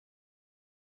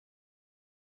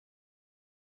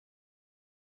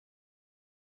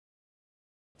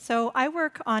So I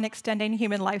work on extending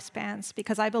human lifespans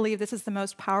because I believe this is the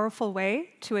most powerful way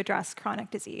to address chronic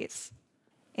disease.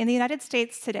 In the United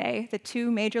States today, the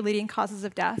two major leading causes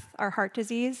of death are heart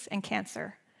disease and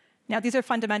cancer. Now, these are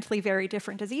fundamentally very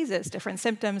different diseases, different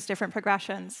symptoms, different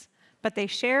progressions, but they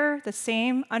share the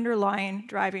same underlying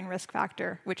driving risk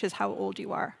factor, which is how old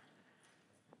you are.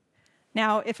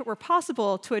 Now, if it were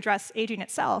possible to address aging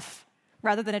itself,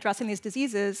 rather than addressing these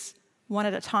diseases one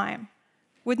at a time,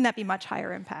 wouldn't that be much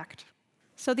higher impact?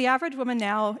 So the average woman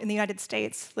now in the United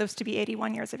States lives to be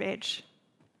 81 years of age.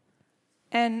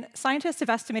 And scientists have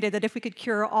estimated that if we could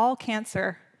cure all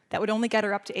cancer, that would only get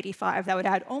her up to 85. That would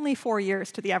add only 4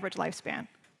 years to the average lifespan.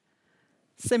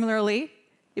 Similarly,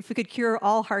 if we could cure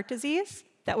all heart disease,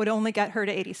 that would only get her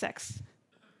to 86.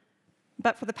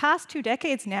 But for the past 2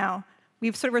 decades now,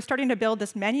 we're starting to build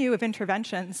this menu of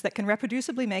interventions that can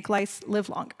reproducibly make mice live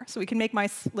longer. So we can make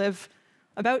mice live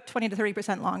about 20 to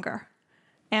 30% longer.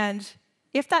 And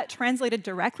if that translated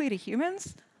directly to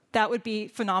humans, that would be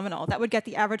phenomenal. That would get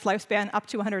the average lifespan up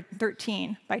to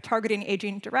 113 by targeting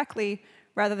aging directly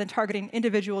rather than targeting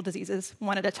individual diseases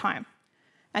one at a time.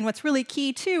 And what's really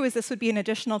key, too, is this would be an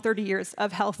additional 30 years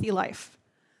of healthy life.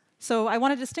 So I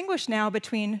want to distinguish now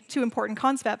between two important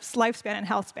concepts, lifespan and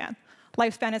health span.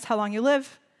 Lifespan is how long you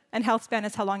live, and health span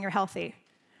is how long you're healthy.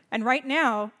 And right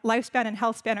now, lifespan and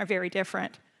health span are very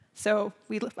different. So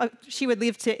she would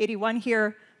live to 81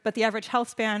 here, but the average health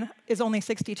span is only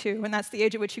 62, and that's the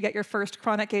age at which you get your first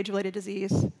chronic age-related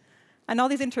disease. And all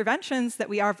these interventions that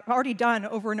we have already done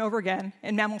over and over again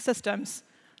in mammal systems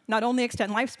not only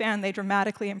extend lifespan, they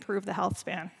dramatically improve the health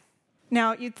span.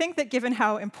 Now, you'd think that given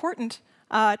how important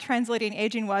translating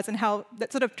aging was and how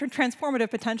that sort of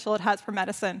transformative potential it has for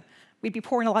medicine, we'd be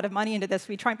pouring a lot of money into this.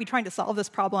 We'd be trying to solve this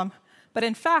problem. But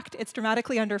in fact, it's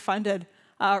dramatically underfunded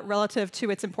relative to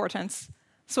its importance.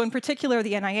 So in particular,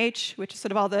 the NIH, which is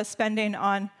sort of all the spending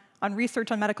on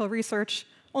research, on medical research,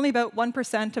 only about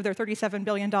 1% of their $37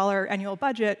 billion annual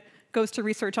budget goes to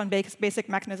research on basic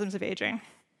mechanisms of aging.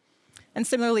 And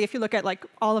similarly, if you look at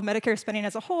all of Medicare spending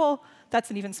as a whole, that's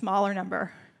an even smaller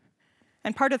number.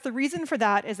 And part of the reason for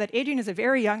that is that aging is a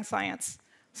very young science.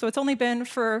 So it's only been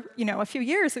for a few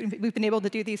years that we've been able to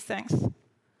do these things.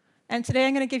 And today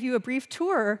I'm going to give you a brief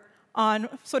tour on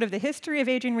sort of the history of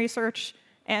aging research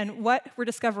and what we're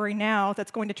discovering now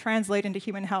that's going to translate into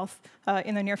human health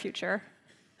in the near future.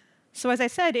 So as I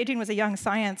said, aging was a young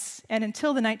science, and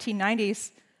until the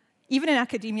 1990s, even in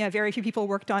academia, very few people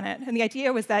worked on it. And the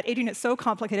idea was that aging is so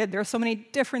complicated, there are so many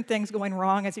different things going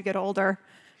wrong as you get older.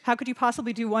 How could you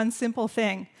possibly do one simple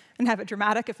thing and have a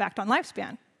dramatic effect on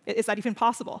lifespan? Is that even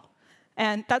possible?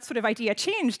 And that sort of idea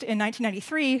changed in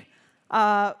 1993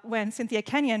 when Cynthia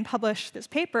Kenyon published this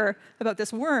paper about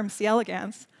this worm, C.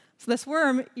 elegans. So this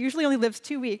worm usually only lives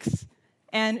 2 weeks.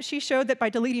 And she showed that by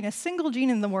deleting a single gene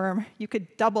in the worm, you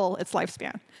could double its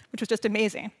lifespan, which was just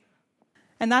amazing.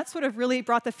 And that sort of really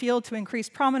brought the field to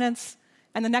increased prominence.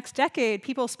 And the next decade,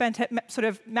 people spent sort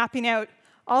of mapping out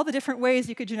all the different ways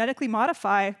you could genetically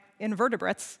modify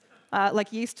invertebrates,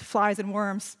 like yeast, flies, and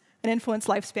worms, and influence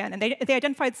lifespan. And they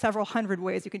identified several hundred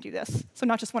ways you could do this. So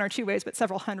not just 1 or 2 ways, but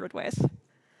several hundred ways.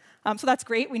 So that's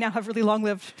great. We now have really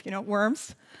long-lived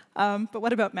worms. But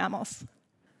what about mammals?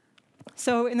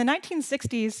 So in the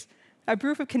 1960s, a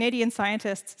group of Canadian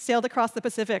scientists sailed across the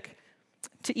Pacific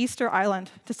to Easter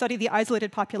Island to study the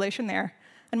isolated population there.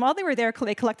 And while they were there,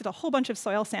 they collected a whole bunch of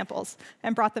soil samples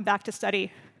and brought them back to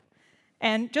study.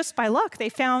 And just by luck, they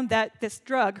found that this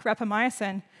drug,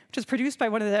 rapamycin, which is produced by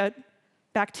one of the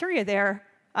bacteria there,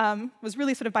 was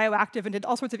really sort of bioactive and did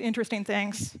all sorts of interesting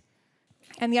things.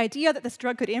 And the idea that this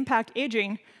drug could impact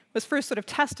aging was first sort of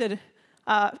tested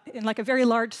in a very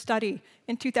large study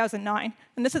in 2009.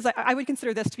 And this is, I would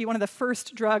consider this to be one of the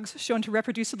first drugs shown to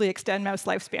reproducibly extend mouse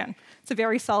lifespan. It's a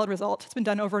very solid result. It's been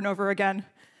done over and over again.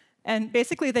 And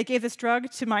basically, they gave this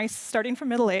drug to mice starting from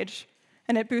middle age,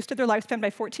 and it boosted their lifespan by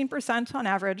 14% on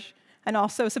average, and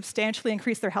also substantially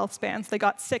increased their health spans. They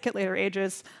got sick at later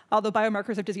ages, although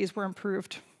biomarkers of disease were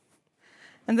improved.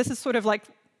 And this is sort of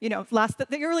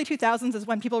the early 2000s is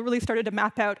when people really started to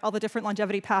map out all the different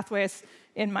longevity pathways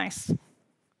in mice.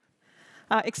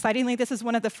 Excitingly, this is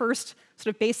one of the first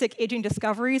sort of basic aging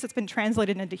discoveries that's been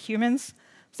translated into humans.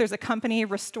 So there's a company,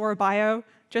 Restore Bio,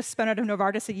 just spun out of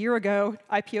Novartis a year ago,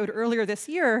 IPO'd earlier this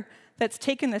year, that's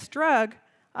taken this drug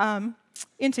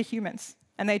into humans.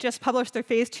 And they just published their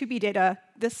phase 2b data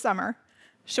this summer,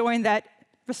 showing that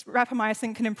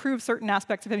rapamycin can improve certain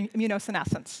aspects of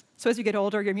immunosenescence. So as you get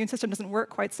older, your immune system doesn't work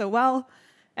quite so well.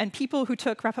 And people who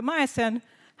took rapamycin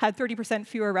had 30%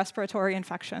 fewer respiratory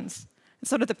infections. It's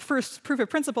sort of the first proof of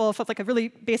principle of a really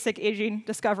basic aging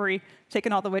discovery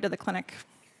taken all the way to the clinic.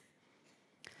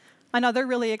 Another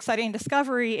really exciting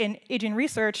discovery in aging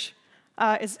research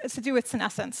is to do with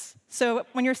senescence. So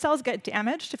when your cells get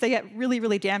damaged, if they get really,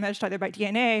 really damaged, either by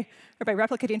DNA or by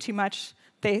replicating too much,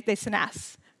 they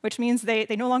senesce, which means they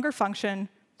no longer function,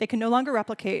 they can no longer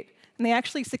replicate, and they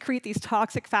actually secrete these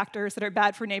toxic factors that are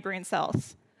bad for neighboring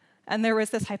cells. And there was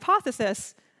this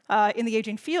hypothesis in the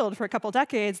aging field for a couple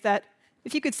decades that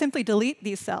if you could simply delete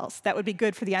these cells, that would be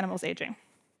good for the animal's aging.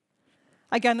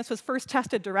 Again, this was first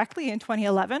tested directly in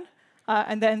 2011,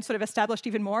 and then sort of established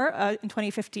even more in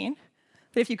 2015.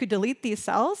 But if you could delete these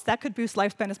cells, that could boost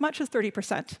lifespan as much as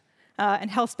 30%,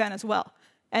 and health span as well.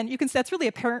 And you can see that's really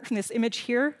apparent from this image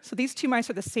here. So these two mice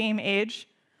are the same age.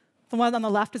 The one on the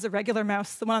left is a regular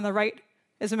mouse. The one on the right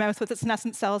is a mouse with its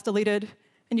senescent cells deleted.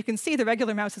 And you can see the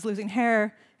regular mouse is losing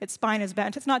hair, its spine is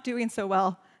bent, it's not doing so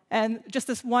well. And just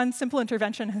this one simple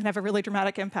intervention can have a really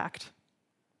dramatic impact.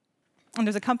 And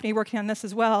there's a company working on this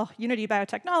as well, Unity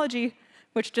Biotechnology,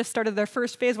 which just started their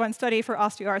first phase 1 study for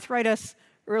osteoarthritis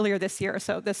earlier this year.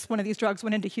 So one of these drugs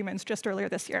went into humans just earlier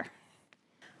this year.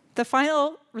 The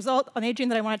final result on aging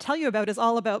that I want to tell you about is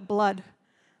all about blood.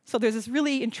 So there's this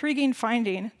really intriguing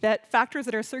finding that factors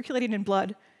that are circulating in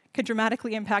blood can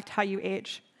dramatically impact how you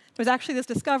age. There's actually this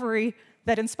discovery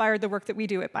that inspired the work that we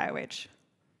do at BIOAGE.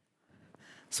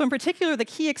 So in particular, the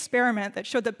key experiment that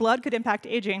showed that blood could impact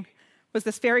aging was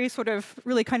this very sort of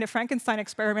really kind of Frankenstein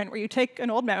experiment where you take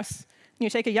an old mouse and you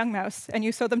take a young mouse and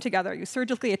you sew them together, you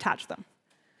surgically attach them,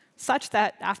 such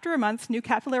that after a month, new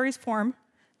capillaries form,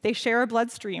 they share a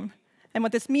bloodstream. And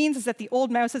what this means is that the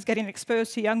old mouse is getting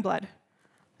exposed to young blood.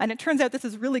 And it turns out this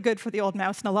is really good for the old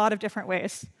mouse in a lot of different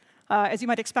ways. As you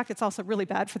might expect, it's also really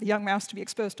bad for the young mouse to be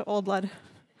exposed to old blood.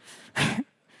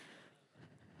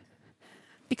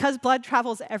 Because blood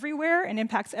travels everywhere and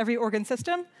impacts every organ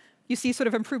system, you see sort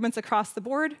of improvements across the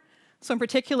board. So in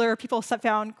particular, people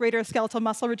found greater skeletal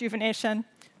muscle rejuvenation,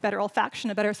 better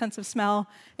olfaction, a better sense of smell,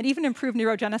 and even improved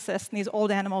neurogenesis in these old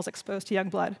animals exposed to young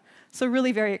blood. So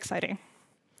really very exciting.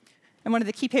 And one of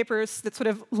the key papers that sort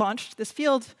of launched this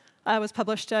field was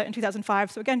published in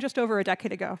 2005, so again, just over a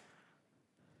decade ago.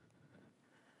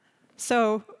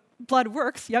 So blood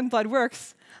works, young blood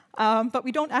works, but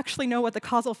we don't actually know what the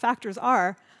causal factors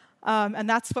are. And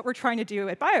that's what we're trying to do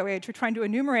at BIOAGE. We're trying to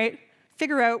enumerate,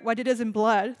 figure out what it is in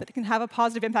blood that can have a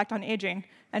positive impact on aging,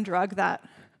 and drug that.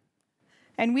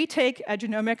 And we take a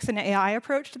genomics and AI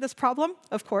approach to this problem,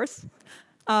 of course.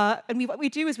 And what we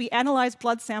do is we analyze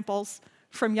blood samples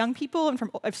from young people and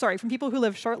from people who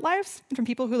live short lives and from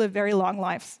people who live very long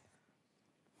lives.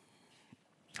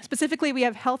 Specifically, we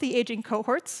have healthy aging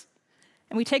cohorts,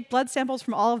 and we take blood samples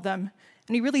from all of them,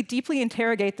 and we really deeply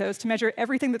interrogate those to measure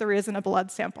everything that there is in a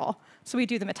blood sample. So we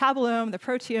do the metabolome, the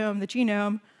proteome, the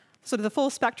genome, sort of the full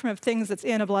spectrum of things that's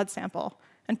in a blood sample,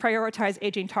 and prioritize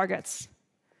aging targets.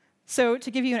 So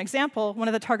to give you an example, one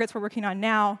of the targets we're working on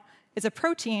now is a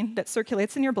protein that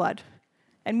circulates in your blood.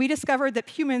 And we discovered that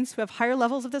humans who have higher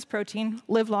levels of this protein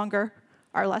live longer,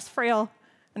 are less frail,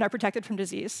 and are protected from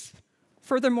disease.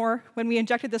 Furthermore, when we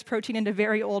injected this protein into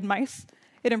very old mice,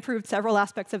 it improved several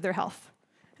aspects of their health.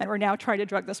 And we're now trying to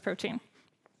drug this protein.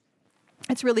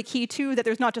 It's really key, too, that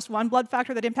there's not just one blood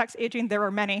factor that impacts aging, there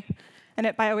are many. And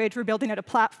at BIOAGE, we're building out a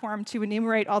platform to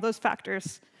enumerate all those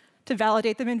factors, to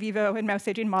validate them in vivo in mouse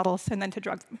aging models, and then to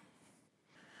drug them.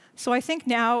 So I think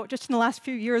now, just in the last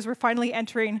few years, we're finally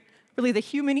entering really the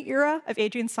human era of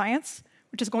aging science,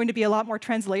 which is going to be a lot more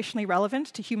translationally relevant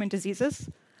to human diseases.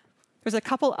 There's a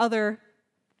couple other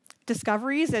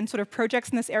discoveries and sort of projects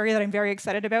in this area that I'm very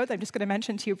excited about that I'm just going to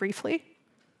mention to you briefly.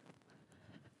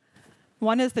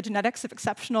 One is the genetics of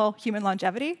exceptional human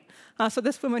longevity. So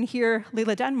this woman here,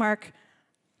 Lila Denmark,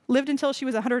 lived until she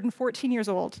was 114 years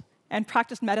old and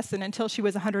practiced medicine until she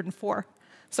was 104.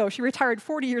 So she retired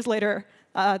 40 years later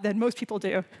than most people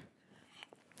do,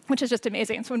 which is just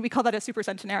amazing. So we call that a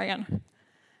supercentenarian.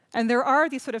 And there are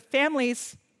these sort of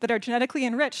families that are genetically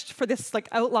enriched for this like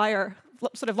outlier,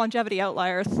 sort of longevity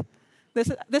outliers.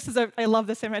 I love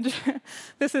this image.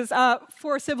 This is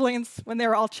 4 siblings when they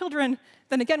were all children,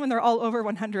 then again when they're all over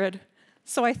 100.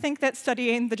 So I think that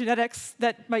studying the genetics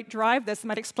that might drive this,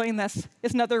 might explain this,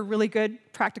 is another really good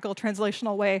practical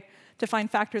translational way to find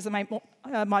factors that might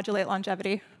modulate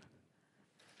longevity.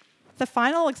 The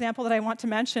final example that I want to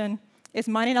mention is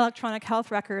mining electronic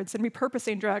health records and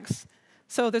repurposing drugs.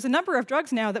 So there's a number of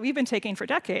drugs now that we've been taking for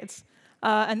decades.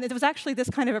 And it was actually this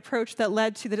kind of approach that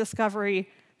led to the discovery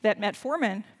that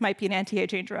metformin might be an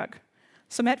anti-aging drug.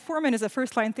 So metformin is a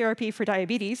first-line therapy for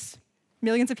diabetes.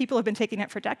 Millions of people have been taking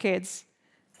it for decades.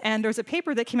 And there's a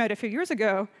paper that came out a few years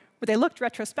ago where they looked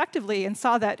retrospectively and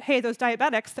saw that, hey, those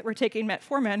diabetics that were taking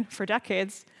metformin for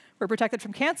decades were protected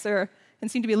from cancer, and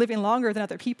seem to be living longer than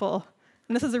other people.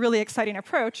 And this is a really exciting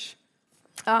approach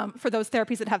for those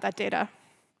therapies that have that data.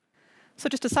 So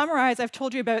just to summarize, I've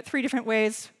told you about 3 different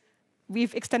ways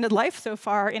we've extended life so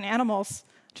far in animals: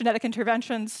 genetic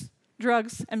interventions,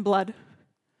 drugs, and blood.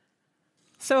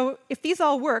 So if these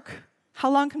all work,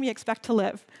 how long can we expect to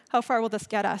live? How far will this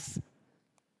get us?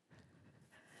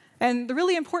 And the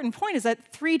really important point is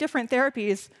that 3 different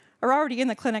therapies are already in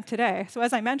the clinic today. So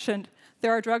as I mentioned,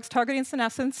 there are drugs targeting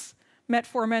senescence,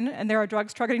 metformin, and there are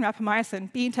drugs targeting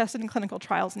rapamycin being tested in clinical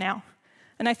trials now.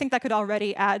 And I think that could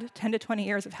already add 10 to 20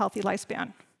 years of healthy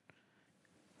lifespan.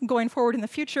 Going forward in the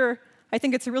future, I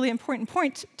think it's a really important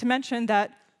point to mention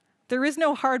that there is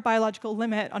no hard biological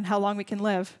limit on how long we can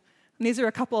live. And these are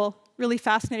a couple really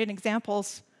fascinating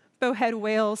examples. Bowhead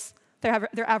whales,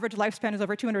 their average lifespan is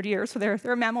over 200 years, so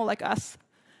they're a mammal like us.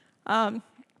 And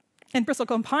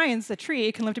bristlecone pines, the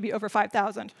tree, can live to be over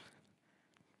 5,000.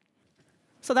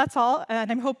 So that's all,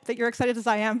 and I hope that you're excited as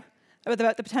I am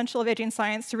about the potential of aging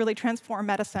science to really transform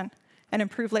medicine and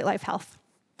improve late life health.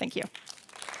 Thank you.